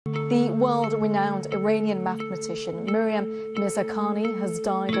The world-renowned Iranian mathematician Maryam MirzaKhani has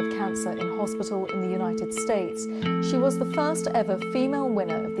died of cancer in hospital in the United States. She was the first ever female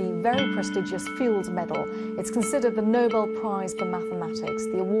winner of the very prestigious Fields Medal. It's considered the Nobel Prize for Mathematics.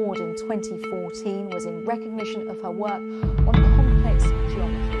 The award in 2014 was in recognition of her work on complex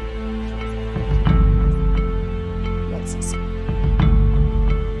geometry. Let's see.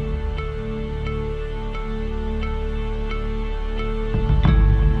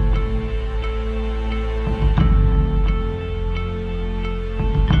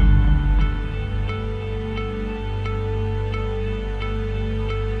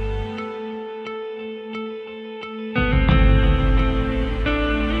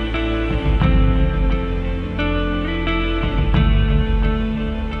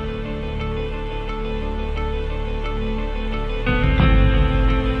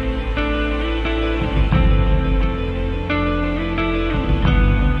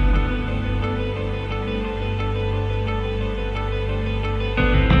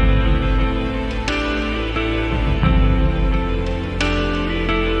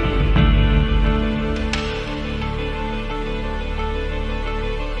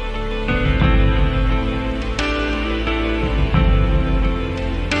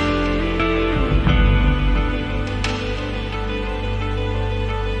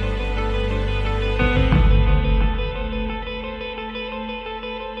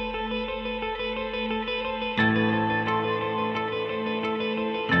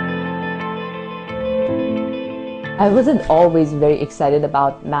 I wasn't always very excited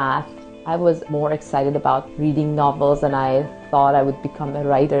about math. I was more excited about reading novels, and I thought I would become a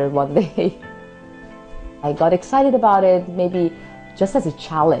writer one day. I got excited about it maybe just as a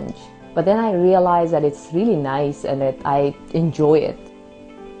challenge, but then I realized that it's really nice and that I enjoy it.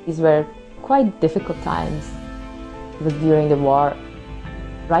 These were quite difficult times. It was during the war.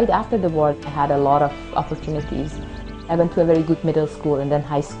 Right after the war, I had a lot of opportunities. I went to a very good middle school and then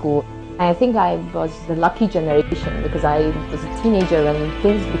high school. I think I was the lucky generation because I was a teenager when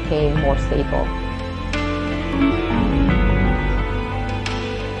things became more stable.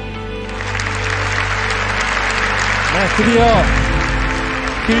 네, 드디어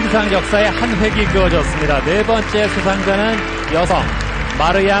필드상 역사의 한 획이 그어졌습니다. 네 번째 수상자는 여성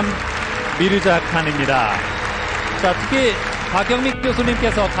마르얌 미르자칸입니다. 자, 특히 박경미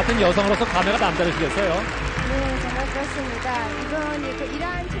교수님께서 같은 여성으로서 감회가 남다르시겠어요? 네, 정말 그렇습니다. 이번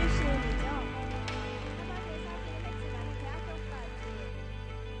이란